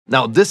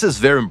Now this is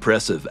very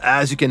impressive.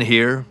 As you can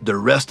hear, the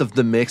rest of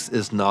the mix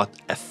is not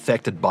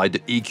affected by the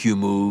EQ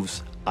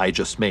moves I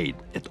just made.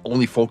 It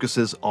only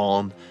focuses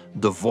on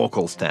the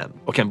vocal stem.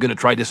 Okay, I'm gonna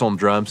try this on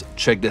drums.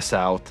 Check this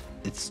out.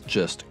 It's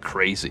just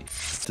crazy.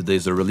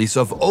 Today's the release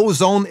of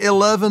Ozone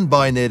 11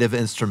 by Native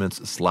Instruments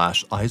 /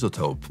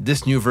 Izotope.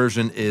 This new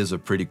version is a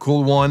pretty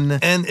cool one,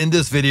 and in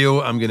this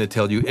video I'm gonna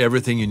tell you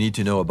everything you need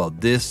to know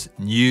about this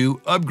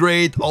new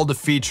upgrade, all the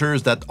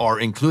features that are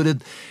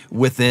included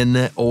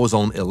within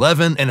Ozone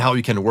 11 and how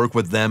you can work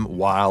with them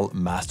while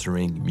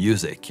mastering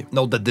music.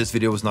 Note that this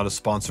video is not a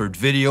sponsored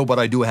video, but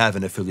I do have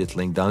an affiliate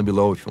link down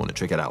below if you want to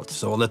check it out.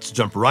 So let's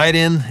jump right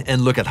in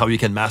and look at how you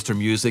can master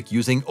music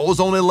using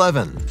Ozone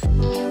 11.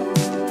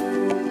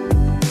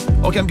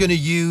 Okay, I'm gonna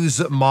use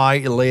my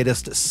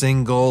latest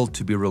single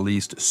to be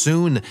released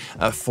soon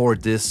for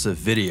this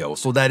video.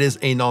 So that is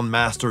a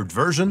non-mastered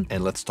version.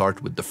 And let's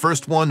start with the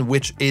first one,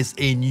 which is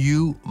a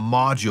new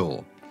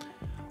module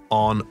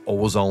on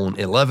Ozone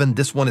 11.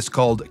 This one is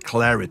called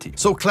Clarity.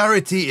 So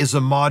Clarity is a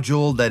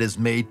module that is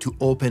made to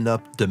open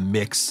up the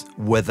mix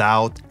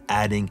without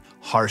adding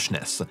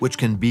harshness, which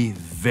can be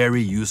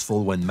very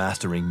useful when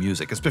mastering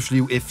music,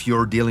 especially if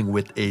you're dealing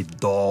with a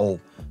dull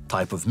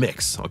type of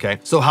mix, okay?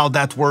 So how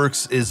that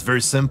works is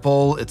very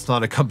simple. It's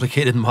not a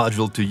complicated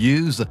module to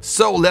use.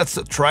 So let's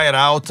try it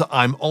out.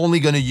 I'm only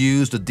gonna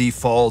use the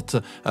default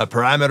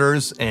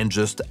parameters and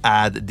just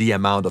add the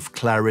amount of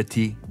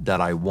clarity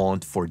that I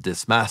want for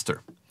this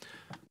master.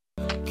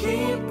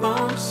 Keep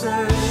on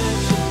searching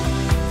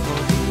for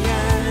the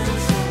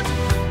answer,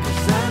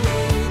 'cause I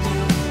need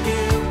you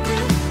here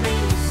with me.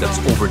 Let's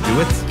overdo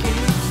it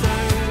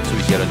so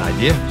we get an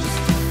idea.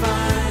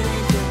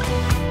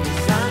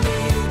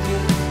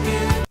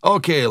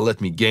 Okay,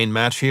 let me gain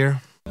match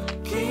here.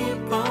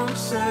 Keep on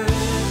searching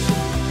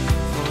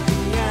for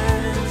the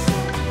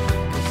answer,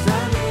 'cause I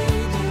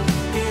need you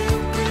here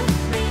with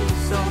me.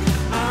 So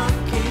I'll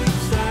keep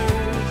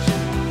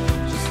searching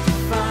just to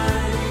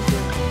find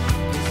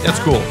you. That's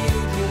cool.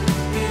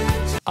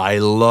 I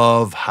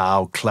love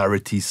how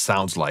Clarity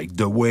sounds like.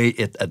 The way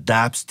it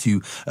adapts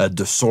to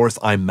the source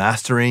I'm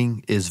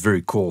mastering is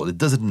very cool. It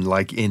does it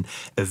in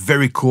a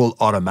very cool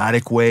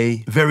automatic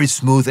way, very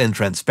smooth and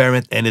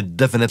transparent, and it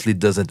definitely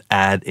doesn't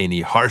add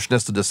any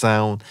harshness to the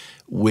sound,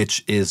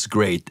 which is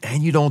great.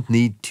 And you don't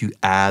need to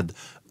add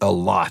a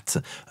lot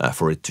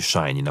for it to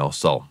shine, you know.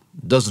 So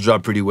does the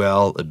job pretty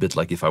well, a bit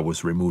like if I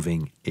was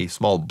removing a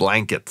small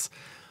blanket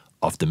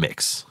of the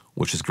mix,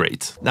 which is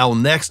great. Now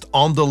next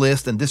on the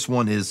list, and this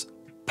one is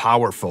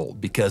powerful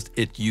because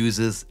it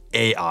uses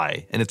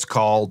AI and it's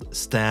called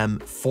stem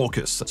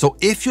focus. So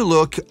if you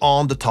look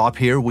on the top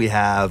here, we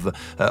have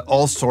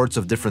all sorts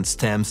of different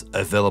stems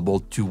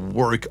available to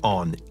work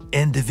on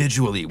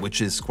individually,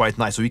 which is quite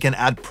nice. So you can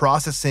add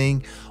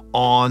processing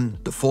on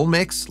the full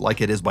mix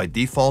like it is by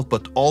default,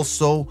 but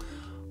also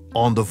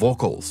on the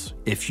vocals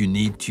if you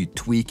need to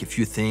tweak a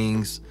few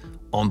things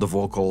on the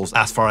vocals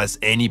as far as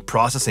any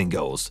processing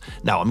goes.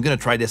 Now I'm gonna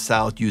try this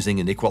out using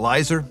an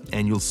equalizer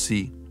and you'll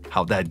see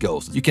how that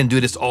goes. You can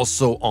do this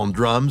also on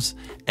drums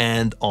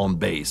and on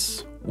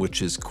bass,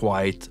 which is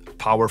quite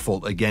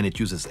powerful. Again, it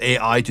uses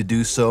AI to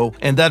do so,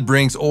 and that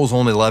brings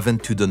Ozone 11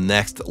 to the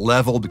next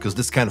level because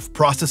this kind of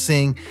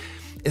processing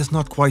is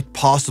not quite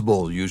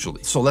possible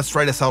usually. So let's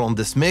try this out on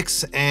this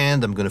mix,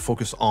 and I'm gonna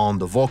focus on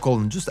the vocal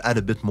and just add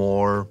a bit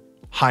more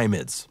high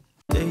mids.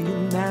 Day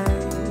and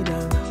night,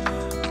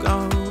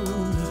 I'm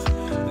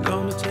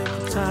gonna take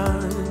the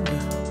time to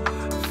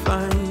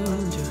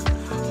find you,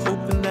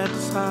 hoping that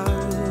this heart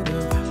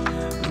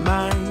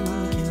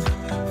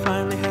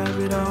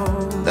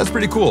That's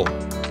pretty cool.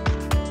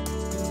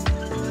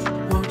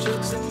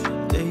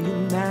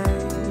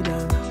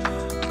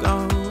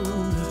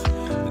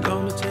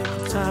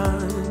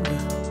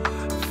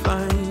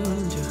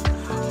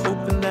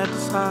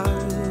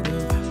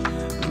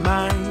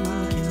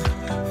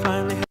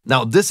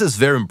 Now this is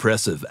very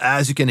impressive.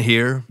 As you can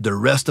hear, the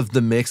rest of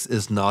the mix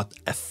is not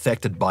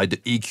affected by the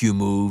EQ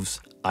moves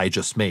I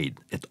just made.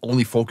 It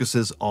only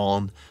focuses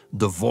on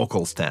the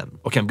vocal stem.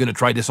 Okay, I'm gonna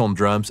try this on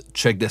drums.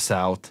 Check this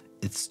out.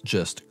 It's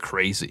just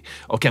crazy.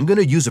 Okay, I'm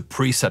gonna use a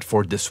preset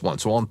for this one.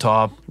 So on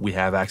top, we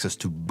have access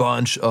to a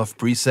bunch of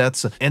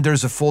presets, and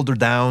there's a folder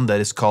down that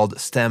is called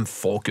Stem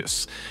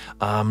Focus.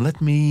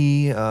 Let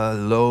me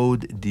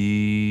load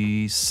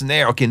the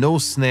snare. Okay, no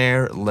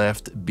snare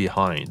left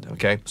behind,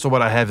 okay? So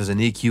what I have is an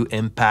EQ,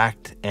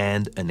 impact,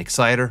 and an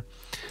exciter.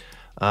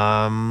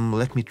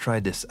 Let me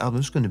try this out.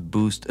 I'm just gonna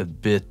boost a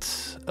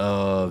bit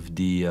of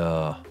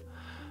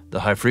the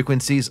high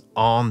frequencies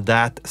on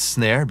that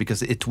snare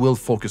because it will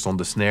focus on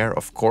the snare,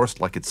 of course,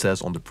 like it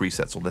says on the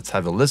preset. So let's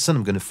have a listen.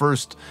 I'm gonna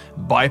first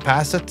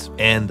bypass it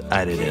and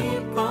add it in.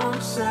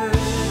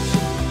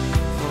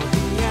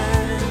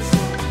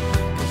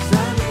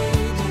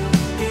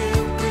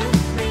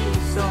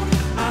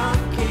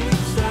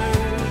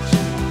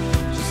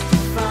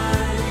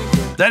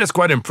 That is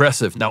quite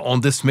impressive. Now on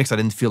this mix, I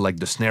didn't feel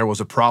like the snare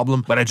was a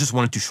problem, but I just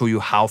wanted to show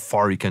you how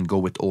far you can go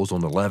with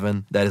Ozone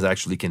 11. That is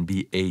actually can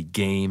be a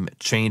game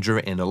changer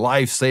and a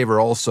lifesaver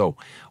also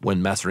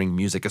when mastering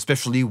music,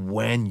 especially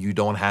when you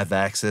don't have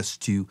access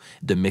to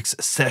the mix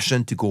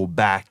session to go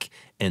back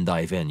and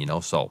dive in, you know,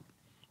 so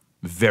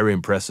very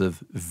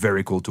impressive,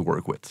 very cool to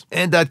work with.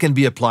 And that can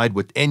be applied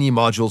with any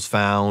modules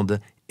found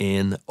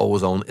in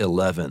Ozone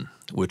 11,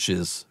 which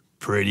is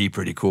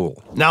pretty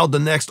cool. Now the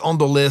next on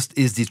the list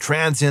is the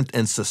transient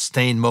and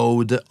sustain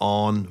mode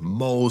on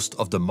most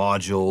of the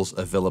modules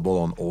available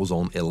on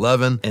Ozone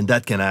 11, and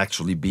that can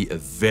actually be a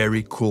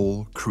very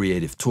cool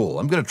creative tool.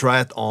 I'm gonna try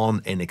it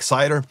on an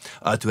exciter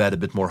to add a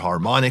bit more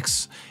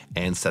harmonics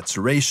and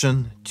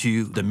saturation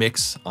to the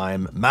mix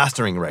I'm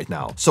mastering right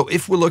now. So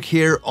if we look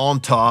here on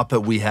top,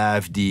 we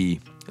have the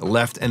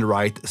left and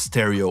right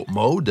stereo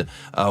mode.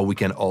 We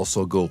can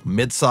also go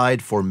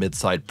mid-side for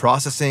mid-side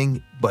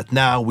processing, but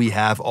now we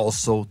have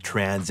also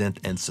transient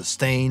and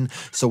sustain,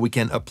 so we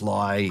can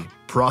apply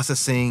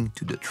processing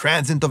to the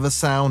transient of a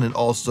sound and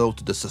also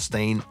to the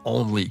sustain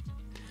only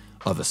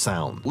of a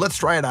sound. Let's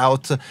try it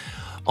out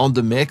on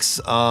the mix,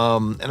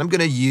 and I'm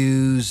gonna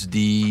use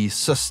the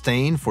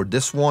sustain for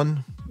this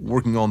one,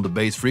 working on the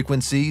bass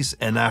frequencies,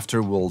 and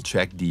after we'll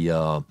check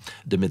the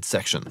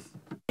midsection.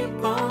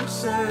 I'm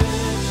searching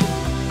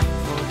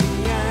for the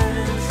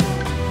answer,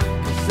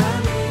 'cause I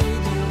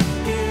need you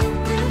here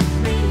with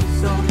me,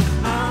 so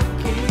I'll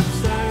keep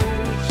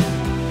searching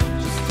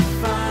just to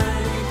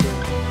find you,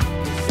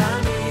 'cause I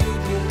need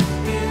you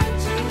here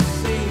to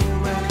see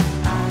where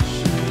I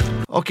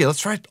should. Okay, let's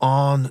try it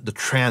on the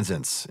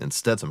transients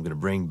instead. So I'm gonna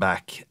bring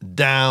back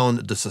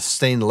down the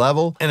sustain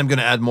level, and I'm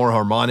gonna add more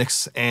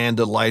harmonics and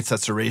the light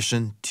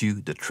saturation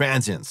to the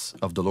transients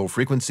of the low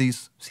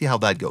frequencies. See how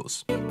that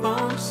goes.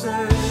 I'm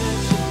searching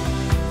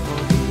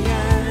for the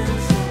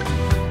answer,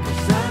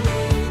 'cause I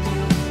need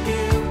you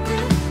here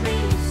with me,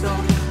 so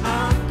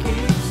I'll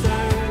keep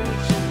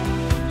searching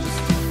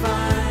just to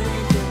find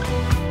you,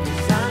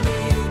 'cause I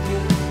need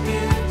you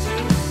here to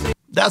see.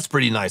 That's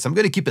pretty nice. I'm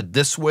gonna keep it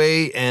this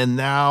way, and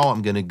now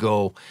I'm gonna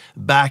go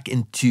back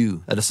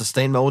into the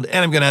sustain mode,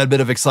 and I'm gonna add a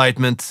bit of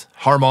excitement,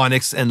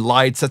 harmonics, and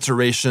light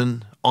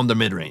saturation on the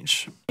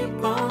mid-range.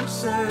 I'm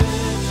searching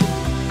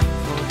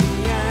for the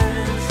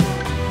answer,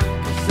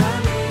 'cause I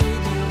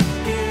need you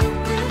here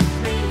with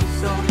me,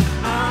 so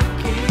I'll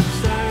keep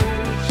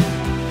searching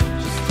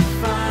just to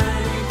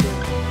find you,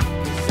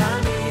 'cause I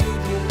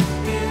need you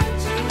here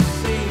to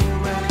see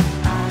where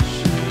I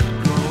should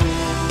go.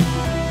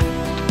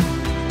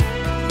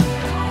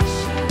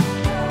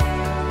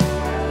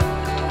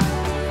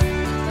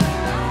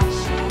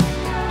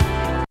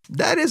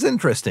 That is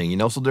interesting, you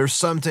know, so there's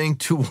something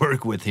to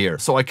work with here.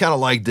 So I kind of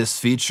like this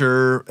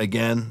feature.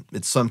 Again,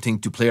 it's something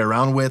to play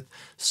around with,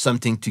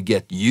 something to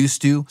get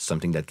used to,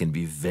 something that can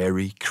be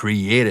very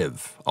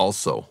creative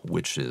also,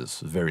 which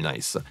is very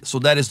nice. So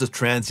that is the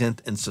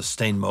transient and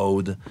sustain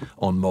mode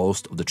on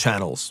most of the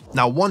channels.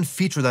 Now, one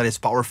feature that is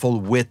powerful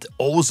with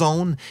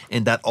Ozone,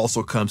 and that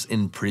also comes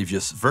in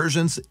previous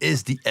versions,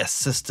 is the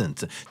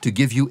assistant to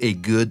give you a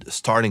good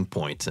starting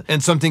point.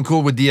 And something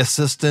cool with the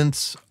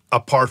assistant,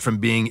 apart from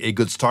being a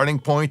good starting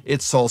point,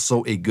 it's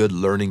also a good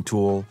learning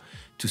tool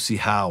to see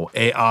how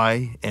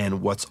AI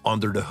and what's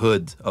under the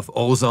hood of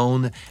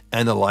Ozone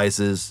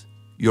analyzes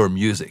your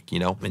music, you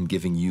know, and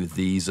giving you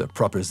these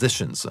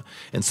propositions.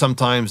 And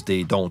sometimes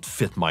they don't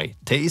fit my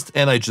taste,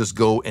 and I just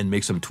go and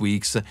make some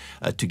tweaks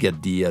to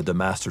get the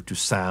master to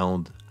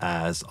sound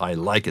as I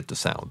like it to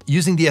sound.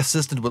 Using the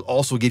assistant will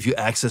also give you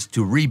access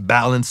to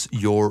rebalance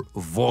your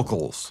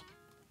vocals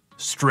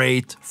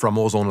straight from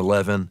Ozone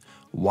 11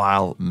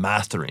 while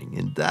mastering,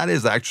 and that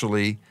is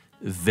actually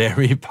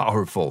very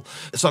powerful.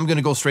 So I'm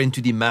gonna go straight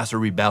into the master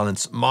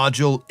rebalance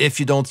module. If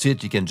you don't see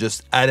it, you can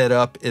just add it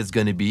up. It's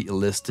gonna be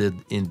listed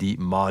in the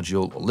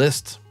module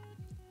list,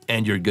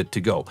 and you're good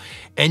to go.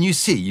 And you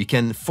see, you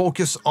can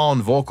focus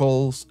on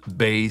vocals,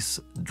 bass,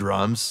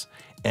 drums,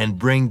 and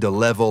bring the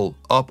level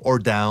up or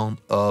down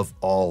of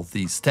all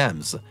these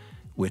stems,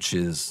 which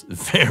is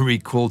very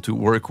cool to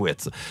work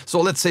with. So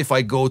let's say if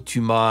I go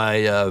to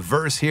my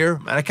verse here,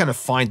 and I kind of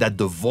find that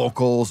the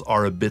vocals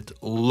are a bit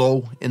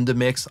low in the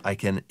mix, I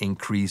can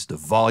increase the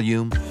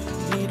volume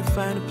Need to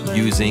find a place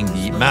using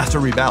the master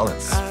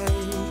rebalance. I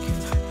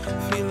can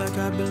feel like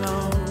I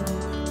belong.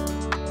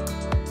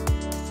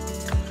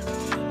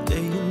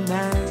 Day and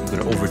night, I'm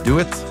gonna overdo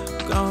it.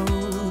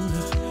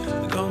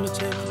 gonna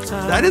take the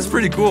time. That is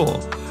pretty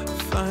cool.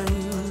 Find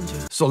you.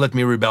 So let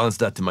me rebalance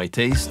that to my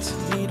taste.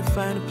 Need to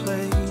find a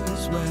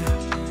place where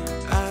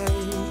I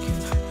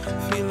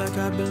can feel like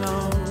I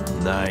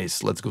belong.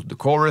 Nice, let's go to the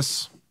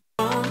chorus.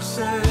 I'm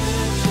searching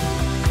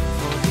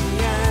for the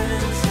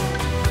answer,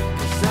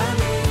 'cause I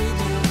need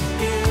you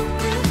here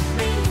with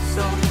me,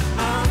 so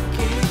I'll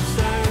keep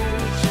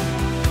searching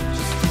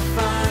just to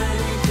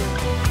find you,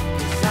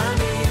 'cause I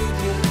need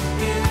you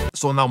here.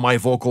 So now my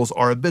vocals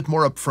are a bit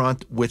more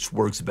upfront, which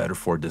works better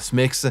for this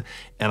mix.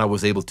 And I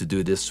was able to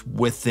do this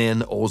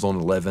within Ozone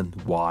 11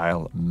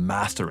 while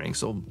mastering.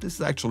 So this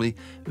is actually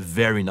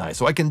very nice.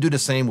 So I can do the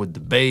same with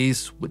the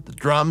bass, with the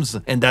drums,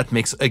 and that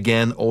makes,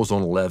 again,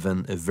 Ozone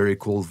 11 a very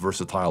cool,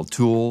 versatile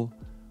tool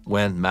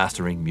when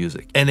mastering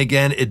music. And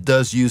again, it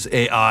does use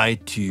AI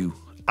to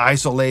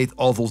isolate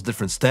all those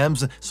different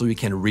stems so you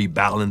can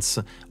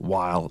rebalance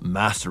while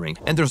mastering.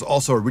 And there's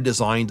also a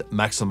redesigned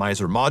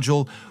maximizer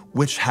module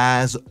which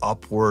has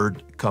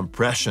upward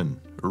compression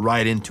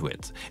right into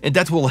it. And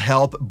that will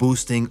help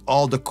boosting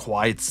all the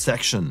quiet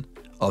section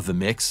of the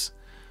mix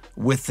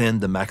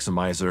within the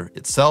maximizer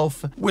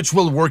itself, which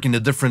will work in a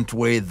different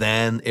way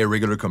than a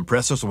regular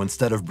compressor. So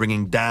instead of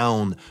bringing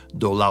down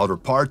the louder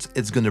parts,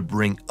 it's going to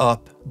bring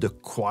up the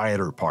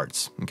quieter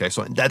parts. Okay,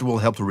 so that will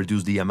help to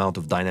reduce the amount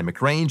of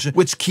dynamic range,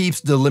 which keeps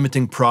the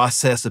limiting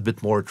process a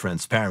bit more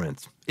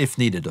transparent, if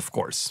needed, of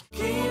course.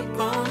 Keep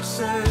on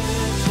searching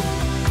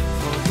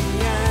for the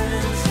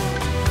answer,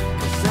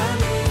 'cause I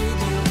need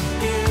you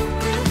here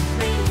with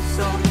me.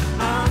 So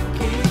I'll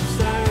keep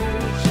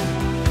searching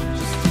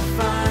just to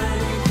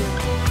find it,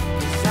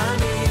 'cause I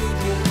need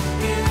you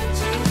here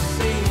to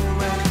see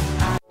where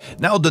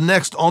Now, the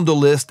next on the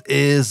list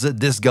is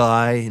this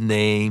guy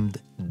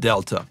named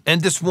Delta.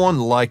 And this one,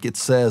 like it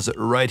says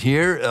right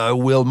here,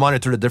 will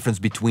monitor the difference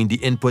between the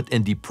input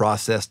and the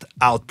processed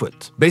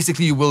output.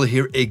 Basically, you will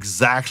hear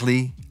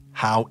exactly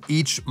how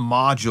each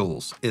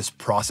module is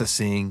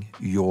processing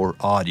your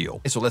audio.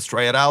 So let's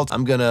try it out.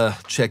 I'm gonna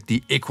check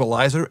the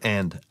equalizer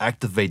and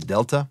activate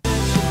Delta.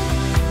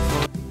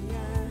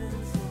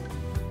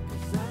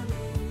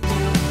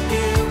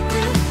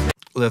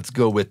 Let's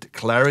go with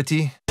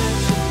clarity.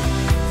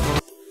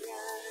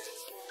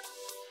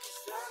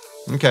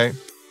 Okay.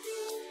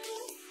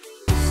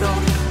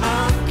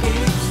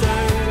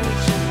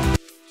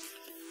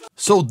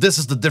 So this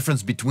is the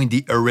difference between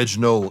the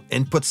original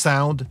input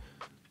sound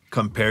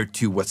compared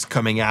to what's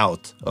coming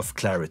out of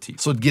clarity.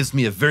 So it gives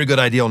me a very good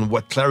idea on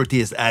what clarity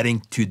is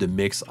adding to the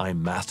mix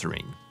I'm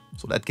mastering.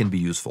 So that can be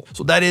useful.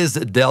 So that is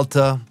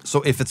Delta.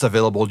 So if it's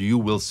available, you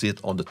will see it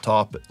on the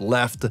top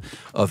left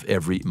of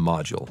every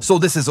module. So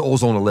this is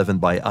Ozone 11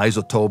 by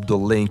Izotope. The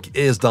link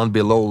is down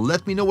below.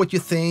 Let me know what you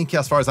think.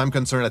 As far as I'm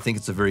concerned, I think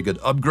it's a very good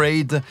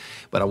upgrade,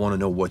 but I want to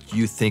know what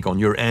you think on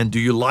your end. Do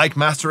you like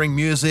mastering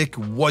music?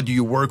 What do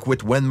you work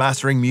with when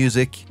mastering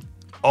music?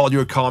 All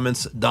your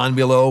comments down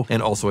below. And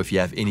also, if you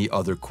have any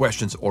other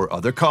questions or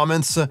other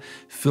comments,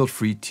 feel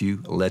free to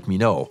let me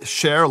know.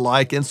 Share,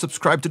 like, and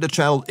subscribe to the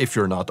channel if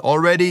you're not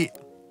already.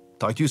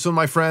 Talk to you soon,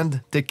 my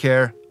friend. Take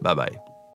care. Bye-bye.